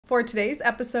For today's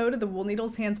episode of the Wool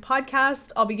Needles Hands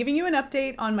podcast, I'll be giving you an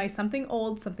update on my Something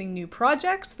Old, Something New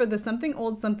projects for the Something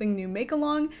Old, Something New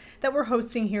make-along that we're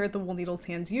hosting here at the Wool Needles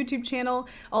Hands YouTube channel.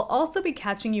 I'll also be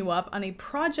catching you up on a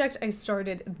project I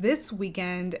started this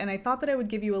weekend, and I thought that I would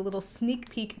give you a little sneak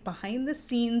peek behind the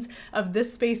scenes of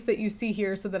this space that you see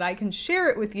here so that I can share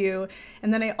it with you.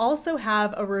 And then I also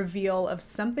have a reveal of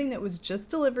something that was just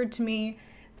delivered to me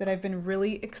that I've been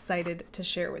really excited to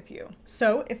share with you.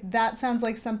 So if that sounds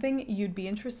like something you'd be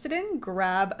interested in,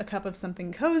 grab a cup of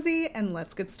something cozy and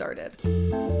let's get started.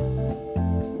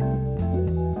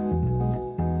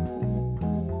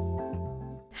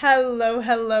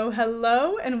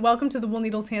 Hello, and welcome to the Wool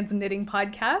Needles Hands Knitting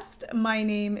podcast. My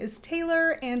name is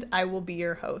Taylor, and I will be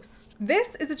your host.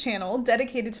 This is a channel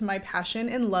dedicated to my passion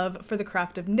and love for the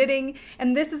craft of knitting,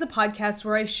 and this is a podcast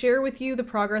where I share with you the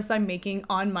progress I'm making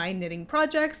on my knitting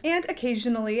projects, and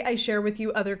occasionally I share with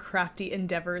you other crafty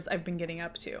endeavors I've been getting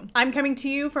up to. I'm coming to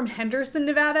you from Henderson,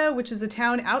 Nevada, which is a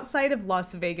town outside of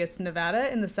Las Vegas,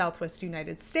 Nevada, in the Southwest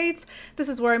United States. This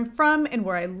is where I'm from and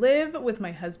where I live with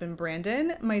my husband,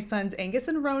 Brandon, my sons Angus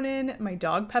and Ronan, my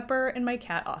dog Pepper, and my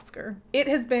cat Oscar. It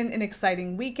has been an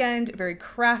exciting weekend, very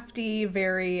crafty,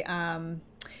 very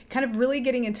kind of really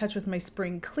getting in touch with my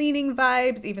spring cleaning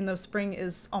vibes, even though spring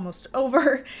is almost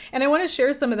over. And I want to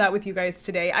share some of that with you guys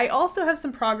today. I also have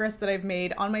some progress that I've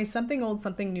made on my Something Old,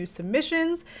 Something New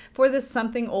submissions for the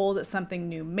Something Old, Something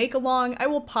New make-along. I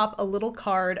will pop a little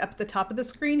card up at the top of the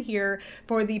screen here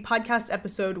for the podcast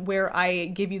episode where I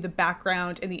give you the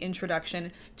background and the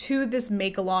introduction to this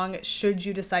make-along should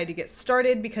you decide to get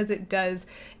started, because it does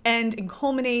end and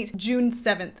culminate June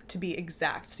 7th to be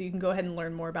exact. So you can go ahead and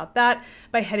learn more about that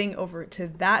by heading over to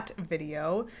that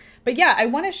video. But yeah, I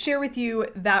want to share with you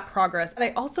that progress. And I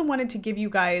also wanted to give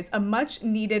you guys a much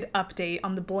needed update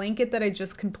on the blanket that I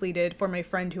just completed for my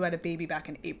friend who had a baby back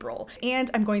in April.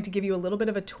 And I'm going to give you a little bit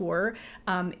of a tour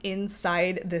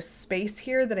inside this space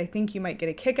here that I think you might get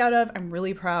a kick out of. I'm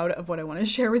really proud of what I want to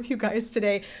share with you guys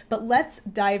today, but let's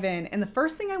dive in. And the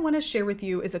first thing I want to share with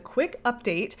you is a quick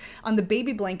update on the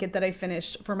baby blanket that I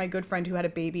finished for my good friend who had a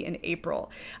baby in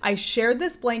April. I shared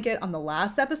this blanket on the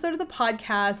last episode of the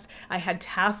podcast. I had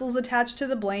tassels attached to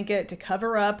the blanket to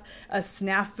cover up a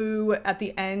snafu at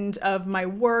the end of my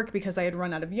work because I had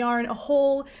run out of yarn, a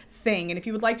whole thing. And if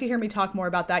you would like to hear me talk more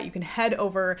about that, you can head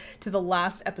over to the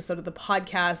last episode of the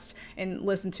podcast and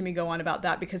listen to me go on about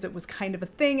that, because it was kind of a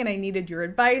thing and I needed your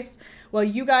advice. Well,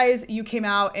 you guys, you came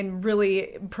out and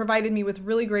really provided me with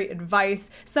really great advice.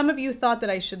 Some of you thought that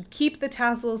I should keep the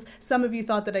tassels. Some of you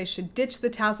thought that I should ditch the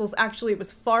tassels. Actually, it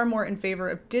was far more in favor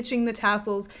of ditching the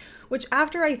tassels, which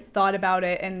after I thought about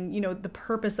it and, you know, the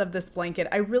purpose of this blanket,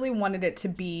 I really wanted it to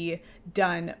be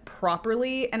done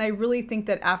properly. And I really think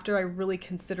that after I really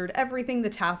considered everything, the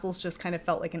tassels just kind of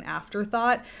felt like an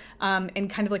afterthought and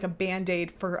kind of like a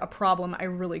band-aid for a problem I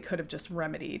really could have just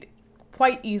remedied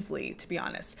quite easily, to be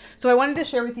honest. So I wanted to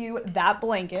share with you that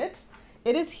blanket.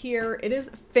 It is here. It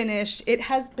is finished. It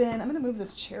has been, I'm going to move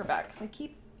this chair back because I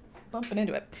keep bumping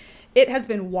into it. It has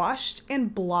been washed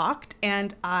and blocked,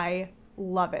 and I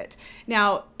love it.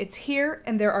 Now it's here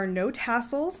and there are no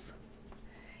tassels.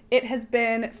 It has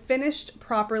been finished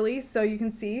properly, so you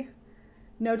can see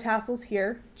no tassels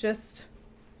here, just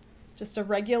a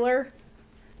regular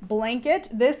blanket.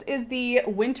 This is the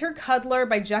Winter Cuddler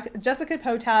by Jessica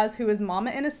Potaz, who is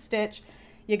Mama in a Stitch.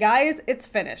 You guys, it's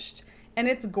finished and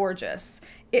it's gorgeous.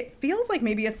 It feels like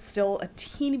maybe it's still a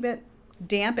teeny bit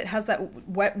damp. It has that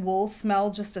wet wool smell,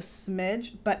 just a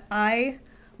smidge, but I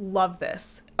love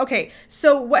this. Okay,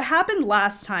 so what happened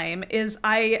last time is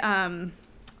I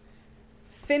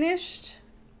finished,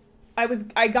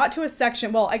 I got to a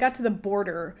section, well, I got to the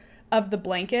border of the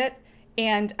blanket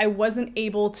and I wasn't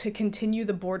able to continue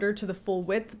the border to the full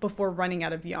width before running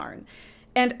out of yarn.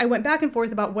 And I went back and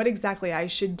forth about what exactly I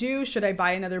should do. Should I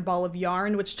buy another ball of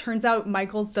yarn, which turns out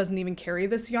Michaels doesn't even carry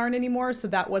this yarn anymore, so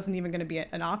that wasn't even going to be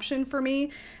an option for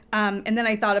me. And then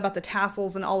I thought about the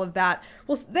tassels and all of that.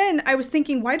 Well, then I was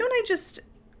thinking, why don't I just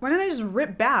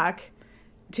rip back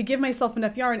to give myself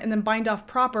enough yarn and then bind off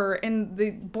proper, and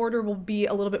the border will be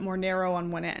a little bit more narrow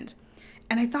on one end.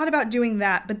 And I thought about doing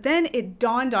that, but then it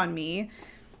dawned on me.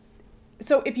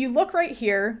 So if you look right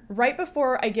here, right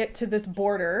before I get to this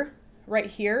border, right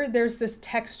here, there's this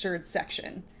textured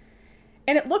section.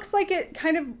 And it looks like it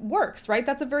kind of works, right?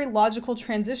 That's a very logical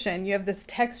transition. You have this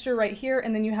texture right here,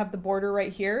 and then you have the border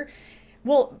right here.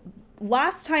 Well,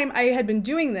 last time I had been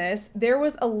doing this, there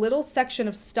was a little section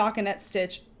of stockinette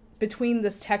stitch between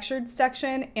this textured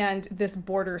section and this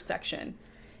border section.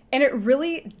 And it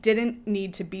really didn't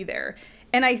need to be there.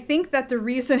 And I think that the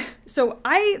reason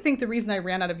I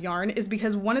ran out of yarn is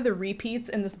because one of the repeats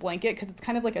in this blanket, because it's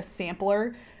kind of like a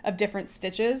sampler of different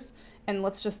stitches, and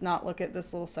let's just not look at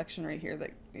this little section right here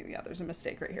that, yeah, there's a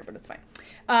mistake right here, but it's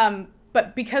fine.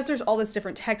 But because there's all this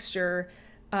different texture,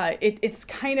 it's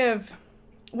kind of,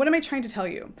 what am I trying to tell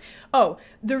you? Oh,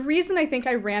 the reason I think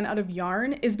I ran out of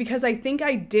yarn is because I think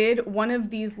I did one of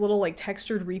these little like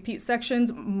textured repeat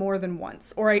sections more than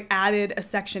once, or I added a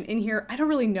section in here. I don't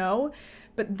really know,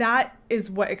 but that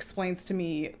is what explains to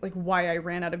me like why I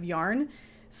ran out of yarn.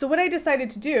 So what I decided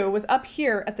to do was up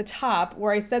here at the top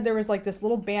where I said there was like this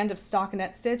little band of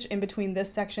stockinette stitch in between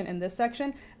this section and this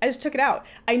section, I just took it out.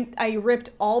 I ripped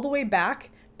all the way back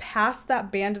past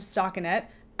that band of stockinette.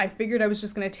 I figured I was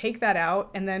just going to take that out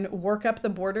and then work up the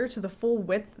border to the full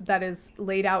width that is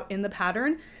laid out in the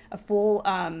pattern, a full,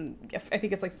 I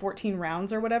think it's like 14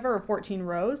 rounds or whatever, or 14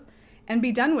 rows, and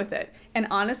be done with it. And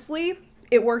honestly,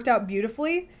 it worked out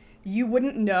beautifully. You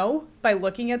wouldn't know by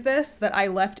looking at this that I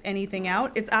left anything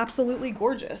out. It's absolutely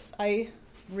gorgeous. I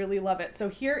really love it. So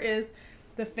here is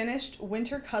the finished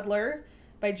Winter Cuddler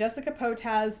by Jessica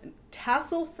Potaz,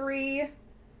 tassel-free,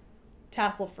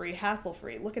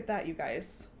 hassle-free. Look at that, you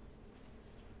guys.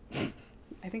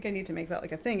 I think I need to make that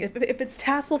like a thing. If it's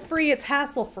tassel-free, it's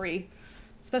hassle-free,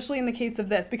 especially in the case of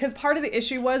this, because part of the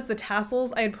issue was the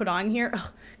tassels I had put on here.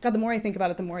 Oh, God, the more I think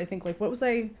about it, the more I think like, what was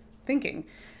I thinking?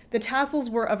 The tassels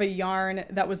were of a yarn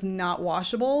that was not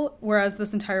washable, whereas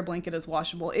this entire blanket is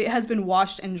washable. It has been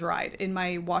washed and dried in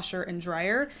my washer and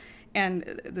dryer,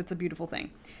 and that's a beautiful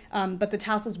thing. But the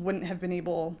tassels wouldn't have been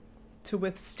able to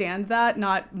withstand that,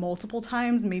 not multiple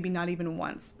times, maybe not even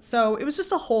once. So it was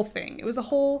just a whole thing. It was a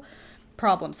whole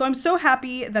problem. So I'm so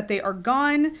happy that they are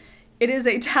gone. It is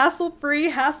a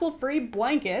tassel-free, hassle-free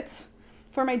blanket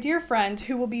for my dear friend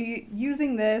who will be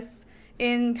using this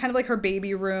in kind of like her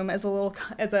baby room as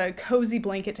a cozy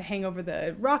blanket to hang over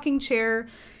the rocking chair.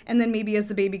 And then maybe as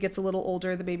the baby gets a little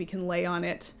older, the baby can lay on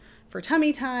it for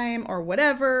tummy time or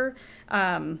whatever.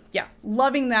 Yeah,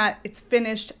 loving that. It's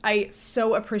finished. I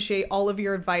so appreciate all of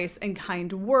your advice and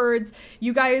kind words.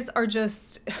 You guys are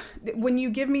just, when you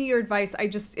give me your advice,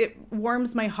 it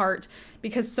warms my heart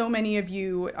because so many of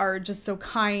you are just so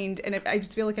kind, and I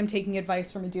just feel like I'm taking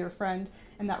advice from a dear friend,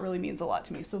 and that really means a lot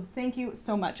to me. So thank you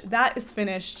so much. That is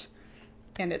finished,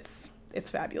 and it's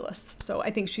fabulous. So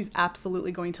I think she's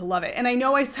absolutely going to love it. And I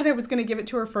know I said I was going to give it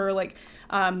to her for like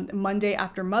Monday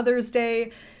after Mother's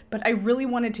Day, but I really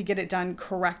wanted to get it done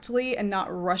correctly and not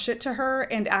rush it to her.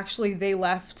 And actually they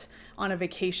left on a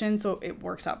vacation, so it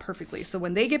works out perfectly. So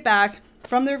when they get back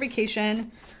from their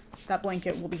vacation, that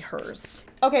blanket will be hers.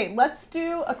 Okay, let's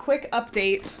do a quick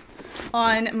update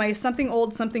on my Something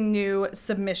Old, Something New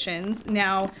submissions.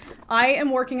 Now, I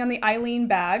am working on the Eileen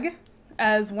bag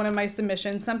as one of my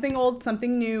submissions. Something old,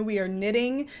 something new. We are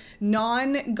knitting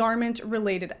non-garment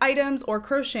related items or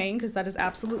crocheting, because that is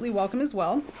absolutely welcome as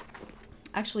well.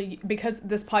 Actually, because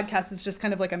this podcast is just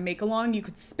kind of like a make-along, you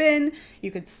could spin,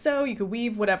 you could sew, you could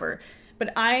weave, whatever.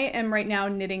 But I am right now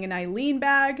knitting an Eileen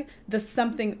bag. The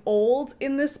something old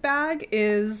in this bag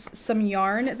is some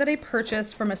yarn that I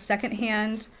purchased from a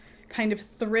secondhand kind of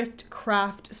thrift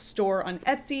craft store on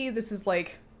Etsy. This is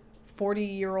like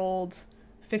 40-year-old,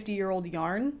 50-year-old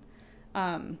yarn.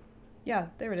 Yeah,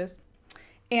 there it is.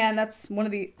 And that's one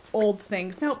of the old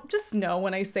things. Now, just know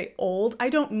when I say old, I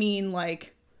don't mean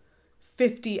like a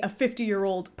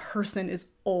 50-year-old person is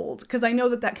old, because I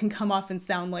know that can come off and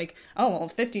sound like, oh, well,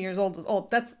 50 years old is old.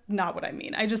 That's not what I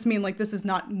mean. I just mean like this is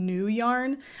not new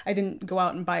yarn. I didn't go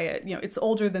out and buy it. You know, it's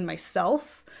older than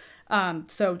myself.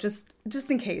 So just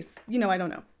in case, you know, I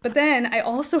don't know. But then I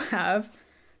also have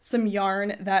some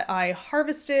yarn that I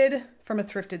harvested from a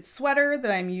thrifted sweater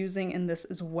that I'm using in this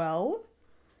as well.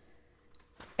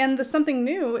 And the something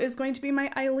new is going to be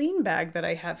my Eileen bag that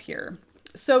I have here.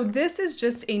 So this is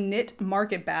just a knit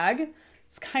market bag.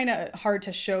 It's kind of hard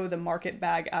to show the market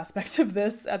bag aspect of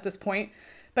this at this point,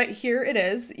 but here it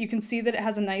is. You can see that it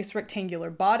has a nice rectangular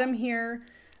bottom here,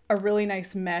 a really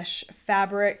nice mesh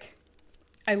fabric.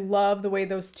 I love the way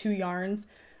those two yarns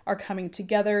are coming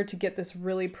together to get this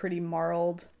really pretty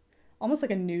marled, almost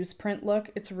like a newsprint look.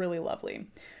 It's really lovely.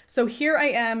 So here I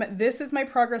am. This is my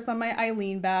progress on my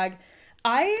Eileen bag.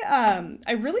 I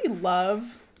really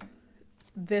love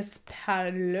this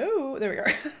pattern. There we go.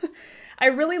 I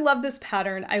really love this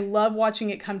pattern. I love watching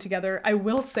it come together. I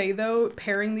will say though,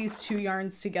 pairing these two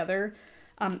yarns together,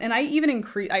 and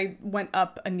I went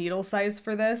up a needle size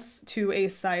for this to a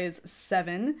size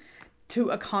 7 to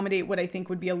accommodate what I think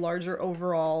would be a larger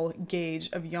overall gauge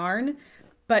of yarn.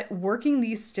 But working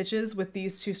these stitches with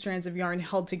these two strands of yarn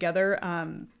held together,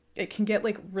 it can get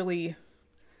like really,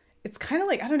 it's kind of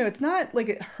like, I don't know, it's not like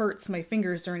it hurts my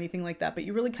fingers or anything like that, but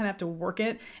you really kind of have to work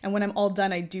it. And when I'm all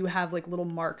done, I do have like little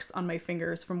marks on my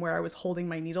fingers from where I was holding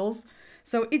my needles.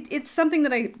 So it's something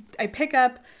that I pick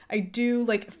up, I do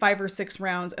like 5 or 6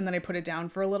 rounds, and then I put it down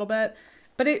for a little bit.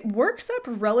 But it works up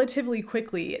relatively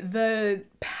quickly. The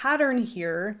pattern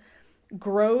here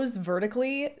grows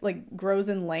vertically, like grows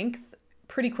in length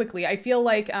pretty quickly. I feel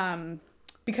like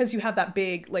because you have that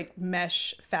big like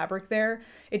mesh fabric there,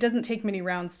 it doesn't take many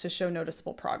rounds to show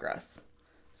noticeable progress.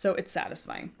 So it's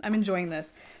satisfying. I'm enjoying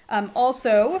this.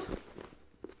 Also,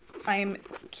 I'm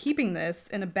keeping this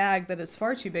in a bag that is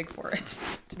far too big for it,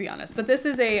 to be honest. But this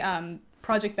is a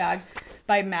project bag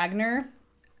by Magner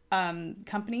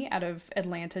company out of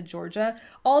Atlanta, Georgia.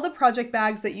 All the project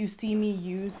bags that you see me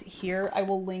use here, I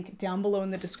will link down below in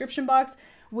the description box,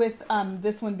 with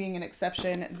this one being an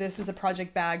exception. This is a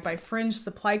project bag by Fringe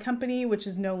Supply Company, which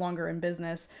is no longer in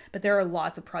business, but there are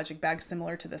lots of project bags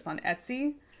similar to this on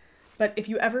Etsy. But if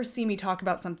you ever see me talk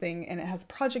about something and it has a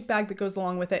project bag that goes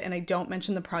along with it and I don't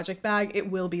mention the project bag, it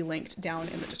will be linked down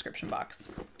in the description box.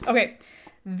 Okay,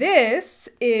 this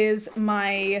is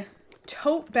my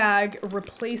tote bag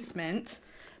replacement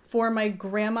for my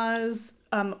grandma's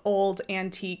old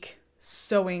antique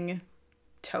sewing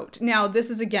tote. Now, this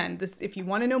is, again, if you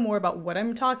want to know more about what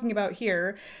I'm talking about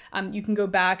here, you can go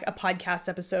back a podcast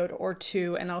episode or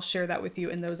 2 and I'll share that with you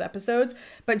in those episodes.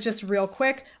 But just real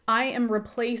quick, I am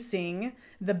replacing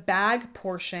the bag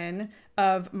portion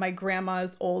of my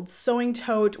grandma's old sewing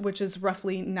tote, which is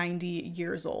roughly 90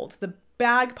 years old. The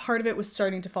bag part of it was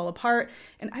starting to fall apart,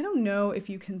 and I don't know if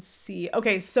you can see.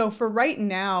 Okay, so for right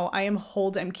now, I'm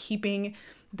keeping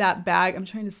that bag. I'm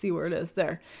trying to see where it is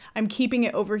there. I'm keeping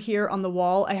it over here on the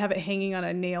wall. I have it hanging on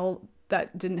a nail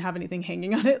that didn't have anything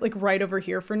hanging on it, like right over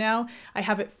here for now. I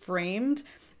have it framed,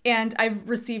 and I've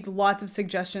received lots of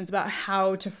suggestions about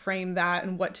how to frame that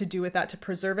and what to do with that to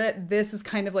preserve it. This is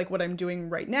kind of like what I'm doing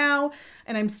right now,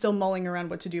 and I'm still mulling around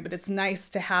what to do, but it's nice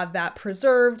to have that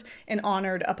preserved and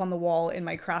honored up on the wall in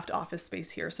my craft office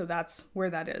space here. So that's where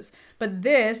that is. But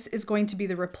this is going to be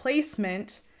the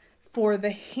replacement for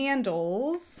the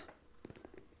handles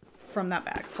from that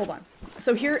bag. Hold on.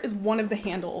 So here is one of the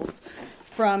handles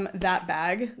from that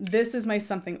bag. This is my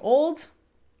something old,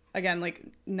 again, like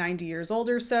 90 years old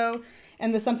or so.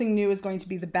 And the something new is going to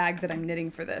be the bag that I'm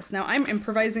knitting for this. Now I'm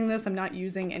improvising this. I'm not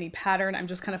using any pattern. I'm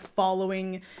just kind of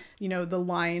following, you know, the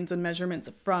lines and measurements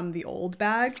from the old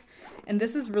bag. And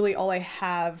this is really all I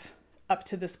have up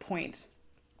to this point.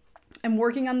 I'm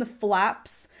working on the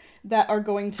flaps that are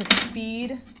going to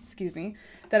feed,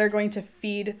 that are going to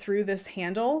feed through this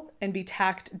handle and be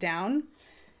tacked down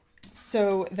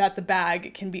so that the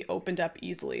bag can be opened up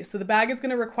easily. So the bag is going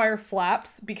to require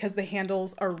flaps because the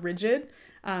handles are rigid.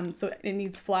 So it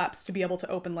needs flaps to be able to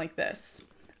open like this.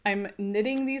 I'm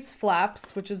knitting these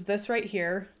flaps, which is this right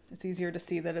here. It's easier to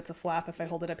see that it's a flap if I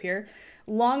hold it up here,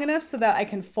 long enough so that I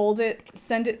can fold it,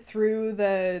 send it through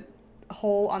the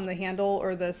hole on the handle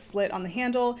or the slit on the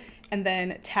handle, and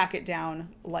then tack it down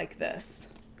like this.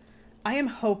 I am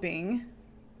hoping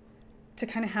to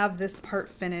kind of have this part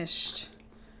finished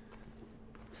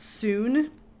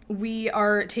soon. We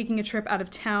are taking a trip out of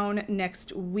town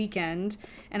next weekend,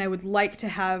 and I would like to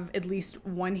have at least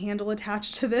one handle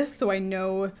attached to this so I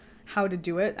know how to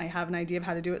do it. I have an idea of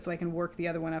how to do it so I can work the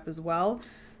other one up as well.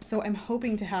 So I'm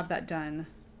hoping to have that done,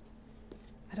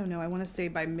 I don't know, I want to say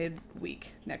by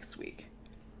midweek next week.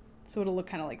 So it'll look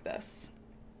kind of like this.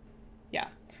 Yeah.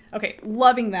 Okay,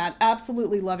 loving that.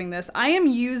 Absolutely loving this. I am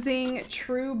using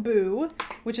True Boo,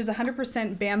 which is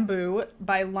 100% bamboo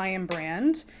by Lion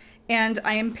Brand, and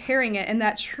I am pairing it, and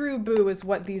that True Boo is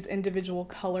what these individual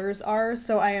colors are.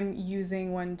 So I am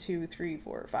using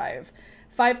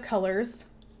 5 colors,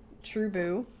 True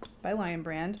Boo by Lion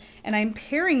Brand, and I'm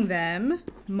pairing them,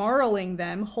 marling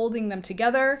them, holding them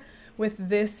together with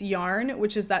this yarn,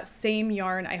 which is that same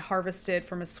yarn I harvested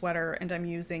from a sweater and I'm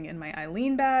using in my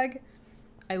Eileen bag.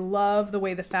 I love the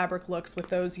way the fabric looks with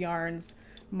those yarns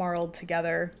marled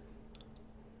together.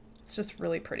 It's just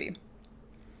really pretty.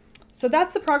 So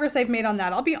that's the progress I've made on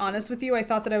that. I'll be honest with you, I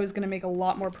thought that I was going to make a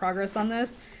lot more progress on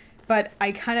this, but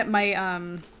I kind of,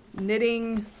 my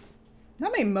knitting,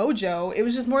 not my mojo, it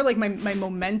was just more like my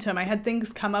momentum. I had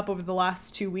things come up over the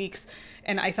last 2 weeks,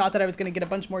 and I thought that I was going to get a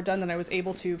bunch more done than I was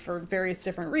able to for various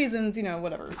different reasons, you know,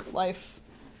 whatever, life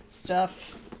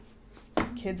stuff,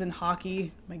 kids and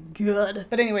hockey, my God.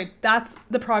 But anyway, that's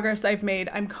the progress I've made.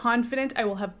 I'm confident I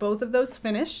will have both of those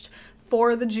finished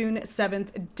for the June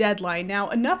 7th deadline. Now,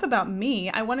 enough about me.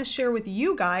 I want to share with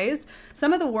you guys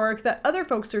some of the work that other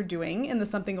folks are doing in the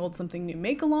Something Old, Something New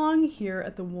make-along here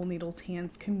at the Wool Needles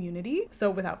Hands community.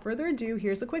 So without further ado,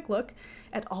 here's a quick look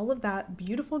at all of that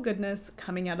beautiful goodness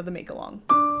coming out of the make-along.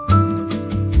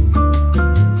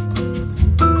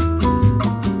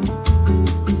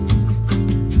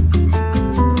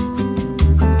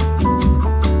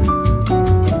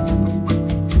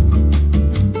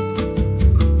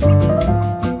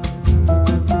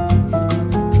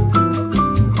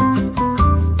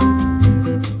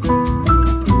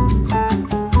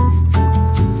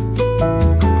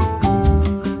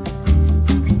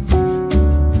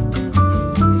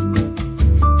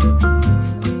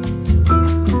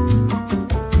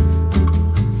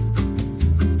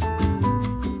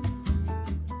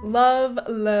 Love,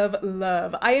 love,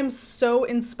 love. I am so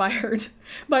inspired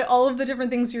by all of the different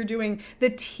things you're doing. The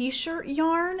t-shirt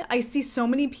yarn, I see so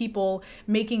many people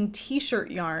making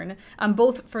t-shirt yarn,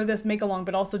 both for this make along,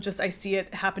 but also just I see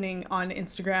it happening on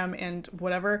Instagram and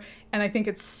whatever. And I think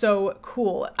it's so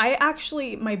cool.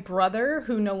 My brother,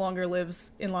 who no longer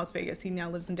lives in Las Vegas, he now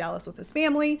lives in Dallas with his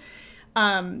family,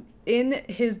 in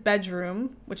his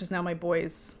bedroom, which is now my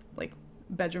boy's like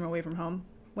bedroom away from home.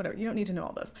 Whatever, you don't need to know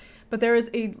all this. But there is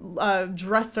a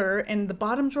dresser, and the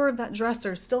bottom drawer of that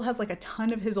dresser still has like a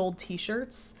ton of his old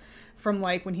t-shirts from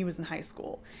like when he was in high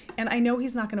school. And I know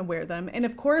he's not gonna wear them. And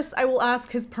of course I will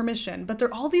ask his permission, but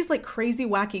they're all these like crazy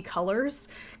wacky colors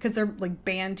because they're like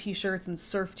band t-shirts and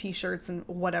surf t-shirts and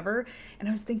whatever. And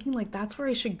I was thinking like, that's where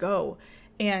I should go.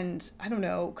 And I don't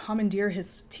know, commandeer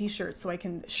his t-shirts so I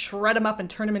can shred them up and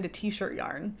turn them into t-shirt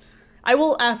yarn. I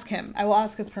will ask him, I will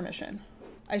ask his permission.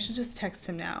 I should just text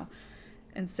him now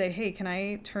and say, hey, can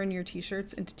I turn your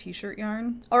t-shirts into t-shirt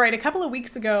yarn? All right, a couple of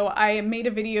weeks ago, I made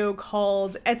a video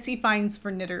called Etsy Finds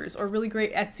for Knitters, or really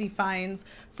great Etsy finds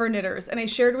for knitters. And I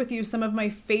shared with you some of my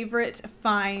favorite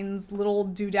finds, little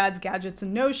doodads, gadgets,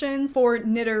 and notions for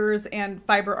knitters and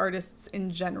fiber artists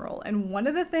in general. And one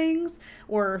of the things,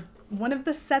 or one of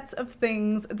the sets of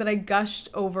things that I gushed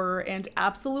over and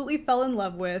absolutely fell in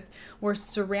love with were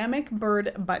ceramic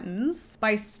bird buttons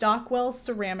by Stockwell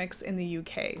Ceramics in the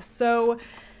UK. So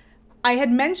I had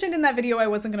mentioned in that video I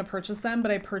wasn't going to purchase them,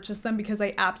 but I purchased them because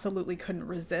I absolutely couldn't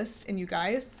resist. And you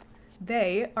guys,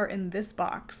 they are in this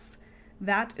box.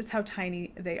 That is how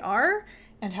tiny they are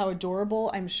and how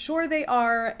adorable I'm sure they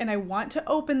are. And I want to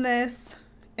open this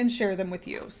and share them with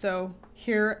you. So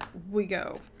here we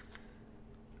go.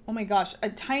 Oh my gosh, a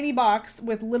tiny box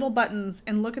with little buttons,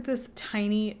 and look at this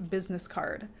tiny business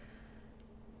card.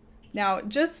 Now,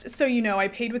 just so you know, I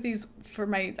paid for these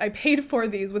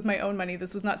with my own money.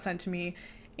 This was not sent to me,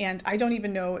 and I don't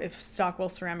even know if Stockwell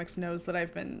Ceramics knows that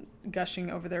I've been gushing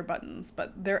over their buttons,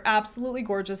 but they're absolutely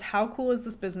gorgeous. How cool is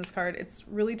this business card? It's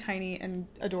really tiny and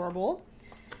adorable.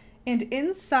 And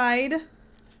inside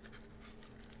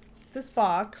this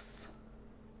box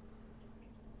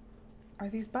are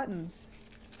these buttons.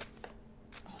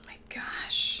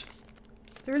 Gosh,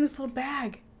 they're in this little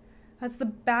bag. That's the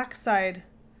back side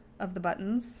of the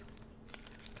buttons.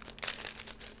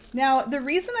 Now, the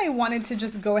reason I wanted to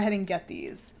just go ahead and get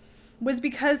these was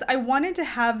because I wanted to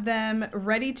have them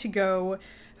ready to go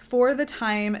for the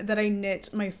time that I knit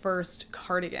my first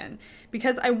cardigan,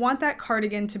 because I want that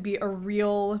cardigan to be a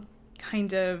real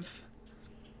kind of,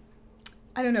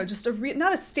 I don't know, just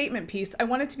not a statement piece. I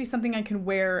want it to be something I can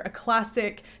wear, a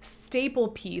classic staple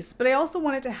piece, but I also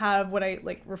want it to have what I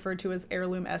like refer to as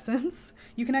heirloom essence.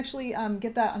 You can actually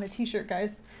get that on a t-shirt,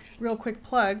 guys. Real quick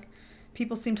plug.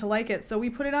 People seem to like it, so we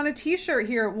put it on a t-shirt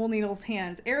here at Wool Needles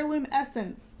Hands. Heirloom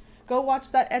essence. Go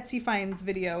watch that Etsy finds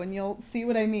video and you'll see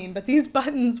what I mean. But these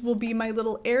buttons will be my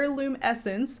little heirloom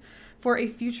essence for a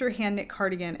future hand knit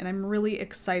cardigan, and I'm really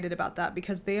excited about that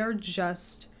because they are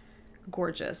just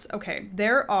gorgeous. Okay,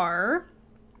 there are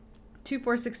 2,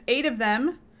 4, 6, 8 of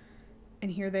them,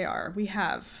 and here they are. We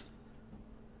have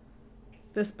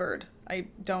this bird. I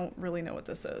don't really know what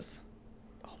this is.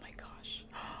 Oh my gosh.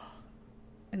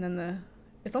 And then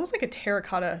it's almost like a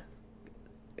terracotta.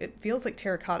 It feels like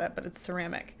terracotta, but it's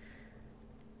ceramic.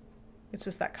 It's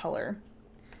just that color.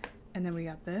 And then we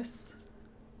got this.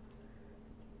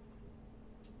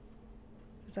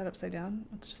 Is that upside down?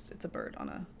 It's a bird on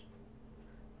a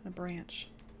branch.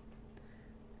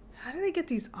 How do they get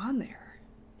these on there?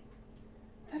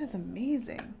 That is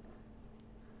amazing.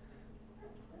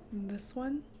 And this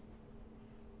one.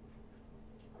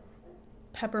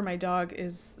 Pepper, my dog,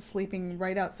 is sleeping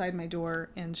right outside my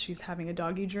door and she's having a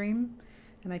doggy dream.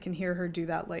 And I can hear her do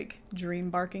that like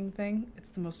dream barking thing. It's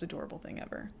the most adorable thing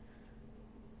ever.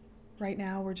 Right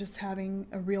now we're just having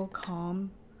a real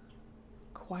calm,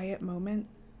 quiet moment.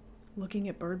 looking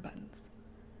at bird buttons.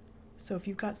 So if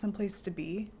you've got someplace to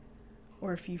be,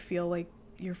 or if you feel like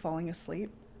you're falling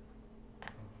asleep,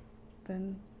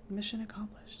 then mission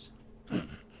accomplished.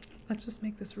 Let's just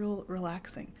make this real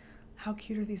relaxing. How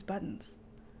cute are these buttons?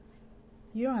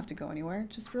 You don't have to go anywhere,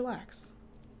 just relax.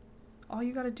 All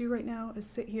you gotta do right now is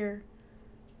sit here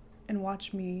and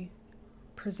watch me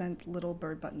present little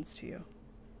bird buttons to you.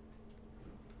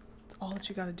 That's all that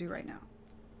you gotta do right now.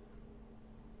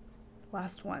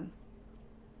 Last one.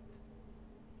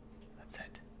 That's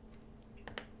it.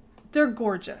 They're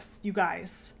gorgeous, you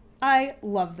guys. I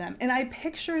love them. And I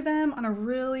picture them on a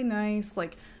really nice,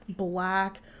 like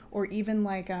black, or even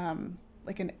like an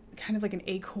kind of like an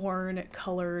acorn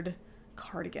colored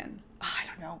cardigan.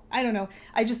 I don't know.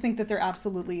 I just think that they're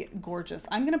absolutely gorgeous.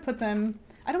 I'm gonna put them,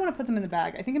 I don't want to put them in the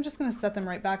bag. I think I'm just gonna set them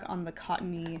right back on the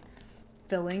cottony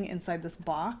filling inside this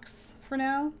box for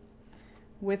now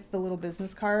with the little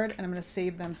business card, and I'm gonna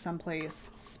save them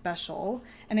someplace special.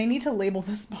 And I need to label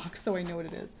this box so I know what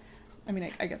it is. I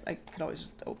mean, I guess I could always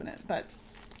just open it, but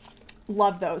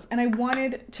love those. And I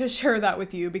wanted to share that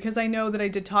with you because I know that I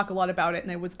did talk a lot about it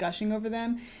and I was gushing over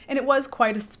them, and it was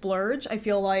quite a splurge. I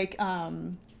feel like, I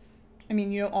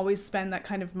mean, you don't always spend that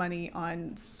kind of money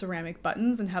on ceramic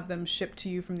buttons and have them shipped to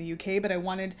you from the UK, but I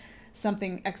wanted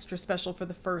something extra special for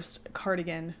the first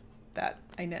cardigan that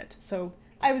I knit. So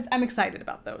I'm excited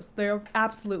about those. They're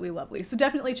absolutely lovely. So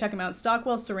definitely check them out.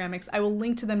 Stockwell Ceramics. I will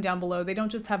link to them down below. They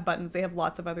don't just have buttons, they have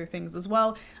lots of other things as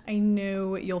well. I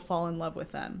know you'll fall in love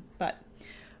with them. But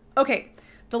okay,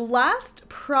 the last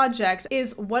project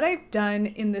is what I've done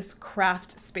in this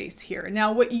craft space here.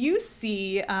 Now, what you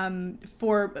see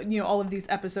for all of these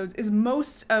episodes is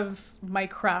most of my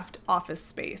craft office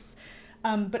space.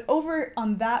 But over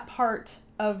on that part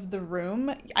of the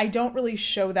room, I don't really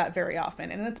show that very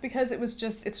often, and that's because it's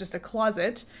just a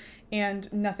closet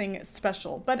and nothing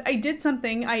special. But I did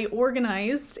something. I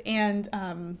organized and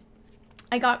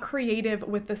I got creative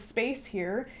with the space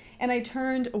here, and I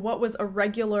turned what was a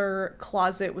regular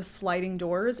closet with sliding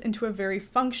doors into a very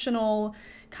functional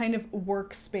kind of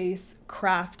workspace,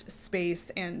 craft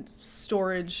space, and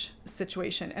storage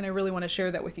situation. And I really want to share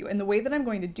that with you. And the way that I'm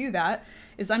going to do that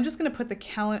is I'm just going to put the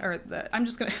calendar,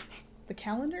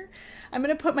 I'm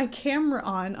going to put my camera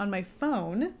on my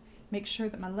phone, make sure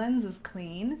that my lens is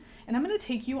clean, and I'm going to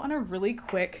take you on a really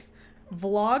quick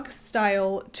vlog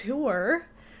style tour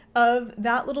of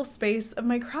that little space of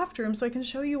my craft room so I can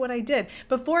show you what I did.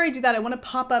 Before I do that, I want to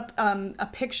pop up a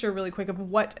picture really quick of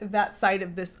what that side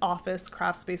of this office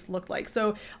craft space looked like.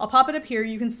 So I'll pop it up here.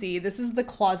 You can see this is the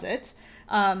closet.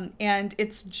 And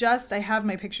it's just, I have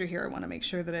my picture here. I want to make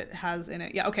sure that it has in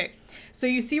it. Yeah, okay. So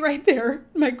you see right there,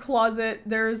 my closet,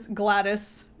 there's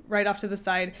Gladys right off to the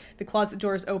side. The closet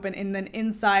door is open, and then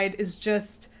inside is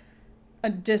just a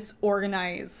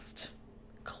disorganized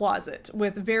closet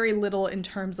with very little in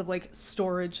terms of like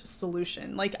storage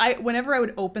solution. Like whenever I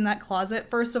would open that closet,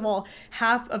 first of all,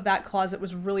 half of that closet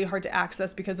was really hard to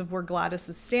access because of where Gladys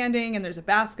is standing, and there's a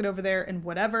basket over there and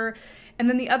whatever. And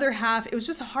then the other half, it was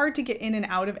just hard to get in and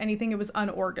out of anything. It was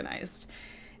unorganized.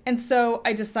 And so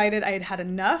I decided I had had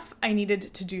enough. I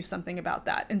needed to do something about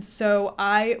that. And so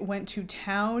I went to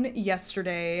town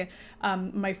yesterday.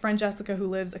 My friend Jessica, who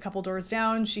lives a couple doors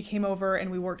down, she came over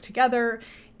and we worked together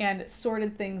and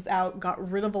sorted things out, got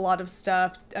rid of a lot of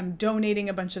stuff. I'm donating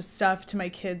a bunch of stuff to my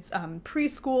kids'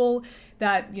 preschool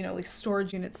that, like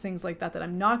storage units, things like that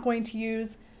I'm not going to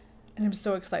use. And I'm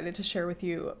so excited to share with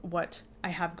you what I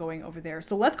have going over there.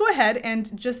 So let's go ahead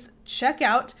and just check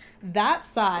out that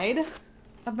side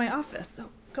of my office. So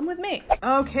come with me.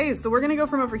 Okay, so we're gonna go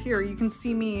from over here. You can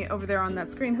see me over there on that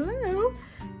screen. Hello.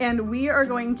 And we are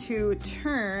going to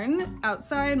turn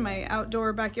outside my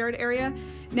outdoor backyard area.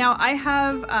 Now I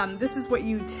have, this is what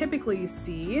you typically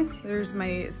see. There's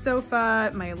my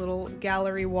sofa, my little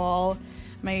gallery wall,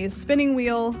 my spinning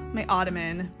wheel, my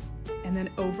ottoman. And then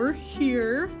over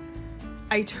here,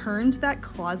 I turned that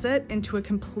closet into a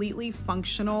completely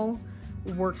functional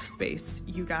workspace,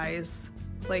 you guys.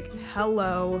 Like,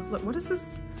 hello. Look, what is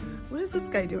this? What is this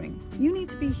guy doing? You need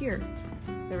to be here.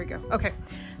 There we go. Okay.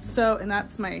 So, and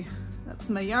that's my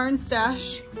yarn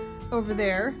stash over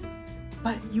there.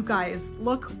 But you guys,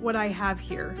 look what I have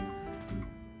here.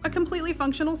 A completely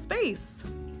functional space.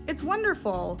 It's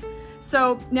wonderful.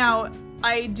 So now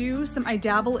I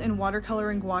dabble in watercolor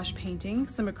and gouache painting,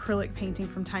 some acrylic painting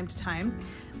from time to time.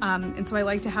 And so I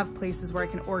like to have places where I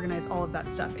can organize all of that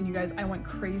stuff. And you guys, I went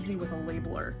crazy with a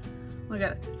labeler. Look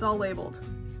at it, it's all labeled,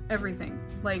 everything.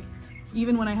 Like,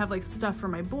 even when I have like stuff for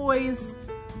my boys,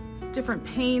 different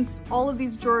paints. All of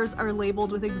these drawers are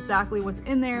labeled with exactly what's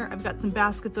in there. I've got some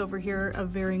baskets over here of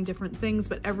varying different things,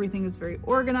 but everything is very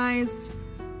organized.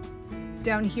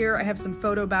 Down here, I have some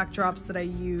photo backdrops that I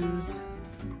use.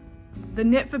 The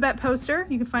Knitfabet poster,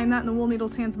 you can find that in the Wool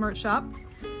Needles Hands merch shop.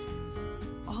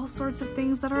 All sorts of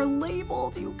things that are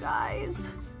labeled, you guys.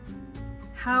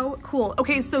 How cool.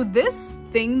 Okay, so this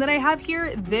thing that I have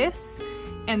here, this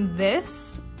and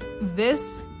this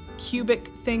cubic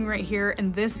thing right here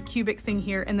and this cubic thing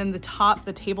here, and then the top,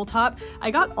 the tabletop, I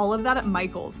got all of that at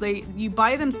Michael's. You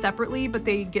buy them separately, but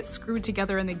they get screwed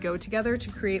together and they go together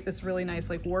to create this really nice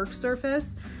like work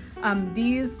surface.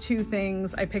 These two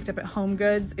things I picked up at Home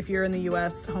Goods. If you're in the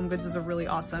US, Home Goods is a really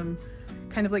awesome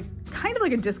kind of like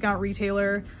a discount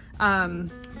retailer.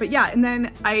 But yeah, and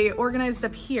then I organized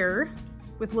up here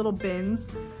with little bins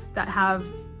that have,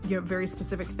 you know, very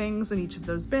specific things in each of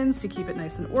those bins to keep it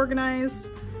nice and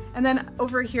organized. And then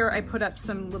over here, I put up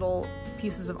some little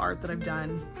pieces of art that I've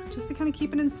done just to kind of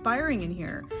keep it inspiring in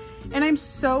here. And I'm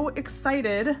so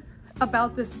excited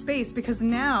about this space because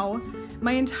now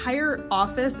my entire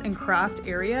office and craft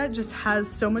area just has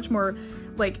so much more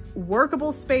like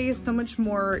workable space, so much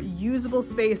more usable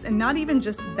space, and not even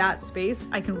just that space.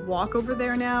 I can walk over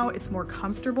there now. It's more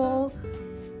comfortable.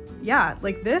 Yeah,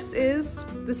 like this is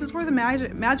where the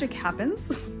magic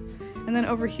happens. And then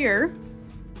over here,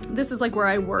 this is like where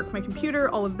I work, my computer,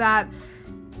 all of that.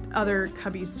 Other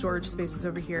cubby storage spaces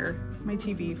over here, my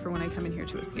TV for when I come in here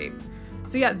to escape.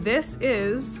 So yeah, this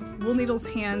is Wool Needles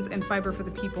Hands and Fiber for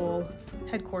the People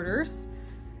headquarters.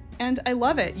 And I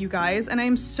love it, you guys. And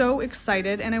I'm so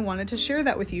excited, and I wanted to share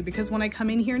that with you because when I come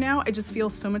in here now, I just feel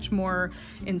so much more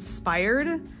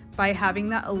inspired by having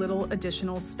that a little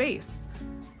additional space.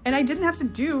 And I didn't have to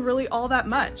do really all that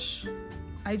much.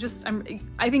 I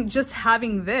think just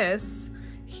having this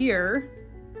here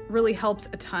really helped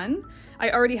a ton.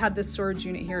 I already had this storage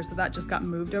unit here, so that just got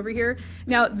moved over here.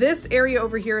 Now this area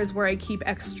over here is where I keep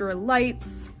extra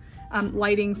lights,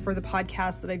 lighting for the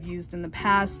podcast that I've used in the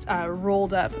past,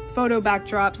 rolled up photo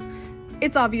backdrops.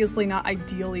 It's obviously not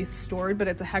ideally stored, but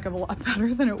it's a heck of a lot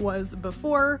better than it was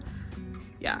before.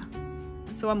 Yeah.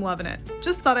 So I'm loving it.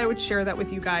 Just thought I would share that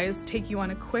with you guys, take you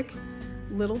on a quick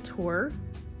little tour.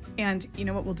 And you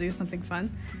know what, we'll do something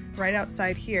fun. Right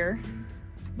outside here.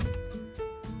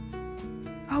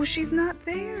 Oh, she's not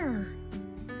there.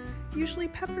 Usually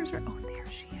Pepper's right. Oh, there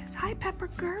she is. Hi, Pepper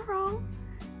girl.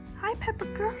 Hi, Pepper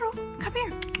girl. Come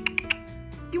here.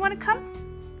 You want to come?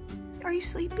 Are you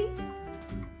sleepy?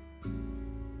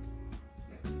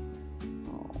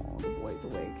 Oh, the boy's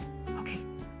awake. Okay,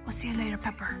 we'll see you later,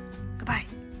 Pepper. Goodbye.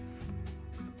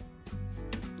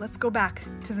 Let's go back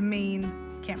to the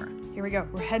main camera. Here we go.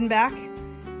 We're heading back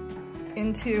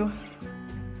into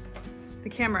the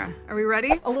camera. Are we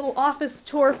ready? A little office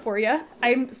tour for you.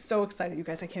 I'm so excited, you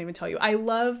guys. I can't even tell you. I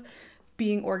love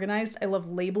being organized. I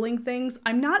love labeling things.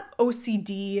 I'm not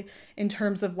OCD in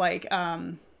terms of like,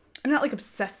 I'm not like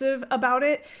obsessive about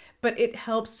it, but it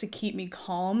helps to keep me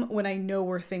calm when I know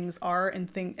where things are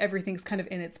and everything's kind of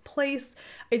in its place.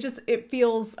 It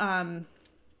feels, I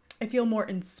feel more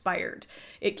inspired.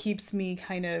 It keeps me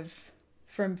kind of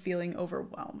from feeling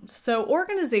overwhelmed. So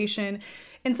organization,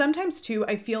 and sometimes too,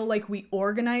 I feel like we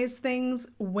organize things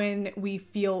when we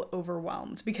feel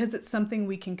overwhelmed because it's something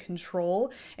we can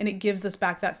control and it gives us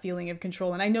back that feeling of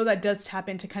control. And I know that does tap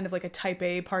into kind of like a type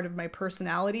A part of my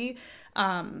personality.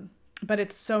 But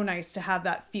it's so nice to have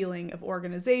that feeling of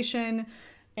organization.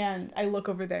 And I look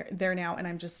over there now and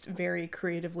I'm just very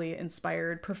creatively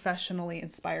inspired, professionally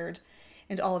inspired,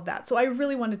 and all of that. So I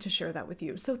really wanted to share that with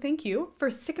you. So thank you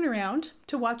for sticking around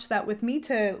to watch that with me,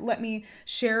 to let me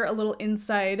share a little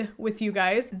inside with you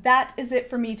guys. That is it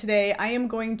for me today. I am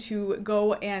going to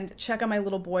go and check on my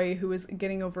little boy who is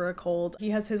getting over a cold. He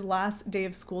has his last day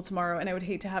of school tomorrow and I would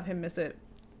hate to have him miss it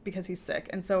because he's sick.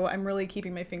 And so I'm really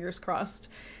keeping my fingers crossed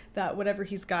that whatever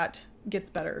he's got gets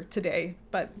better today,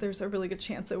 but there's a really good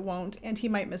chance it won't. And he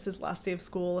might miss his last day of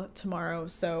school tomorrow.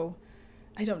 So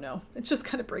I don't know. It just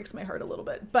kind of breaks my heart a little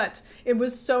bit, but it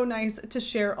was so nice to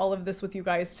share all of this with you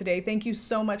guys today. Thank you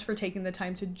so much for taking the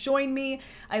time to join me.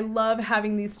 I love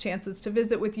having these chances to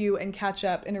visit with you and catch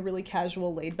up in a really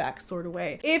casual, laid back sort of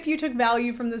way. If you took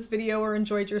value from this video or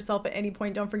enjoyed yourself at any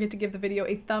point, don't forget to give the video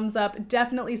a thumbs up.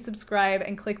 Definitely subscribe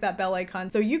and click that bell icon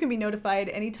so you can be notified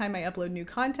anytime I upload new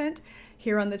content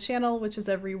here on the channel, which is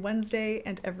every Wednesday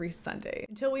and every Sunday.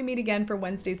 Until we meet again for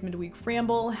Wednesday's midweek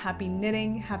ramble, happy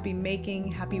knitting, happy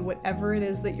making, happy whatever it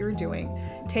is that you're doing.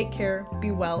 Take care, be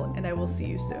well, and I will see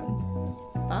you soon.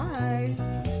 Bye.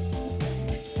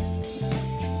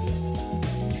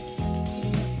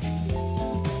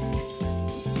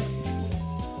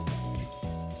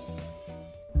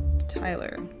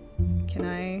 Tyler, can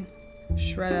I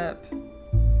shred up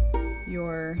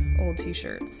your old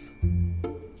t-shirts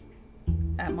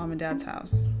at mom and dad's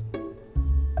house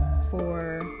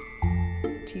for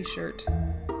t-shirt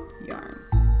yarn?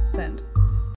 Send.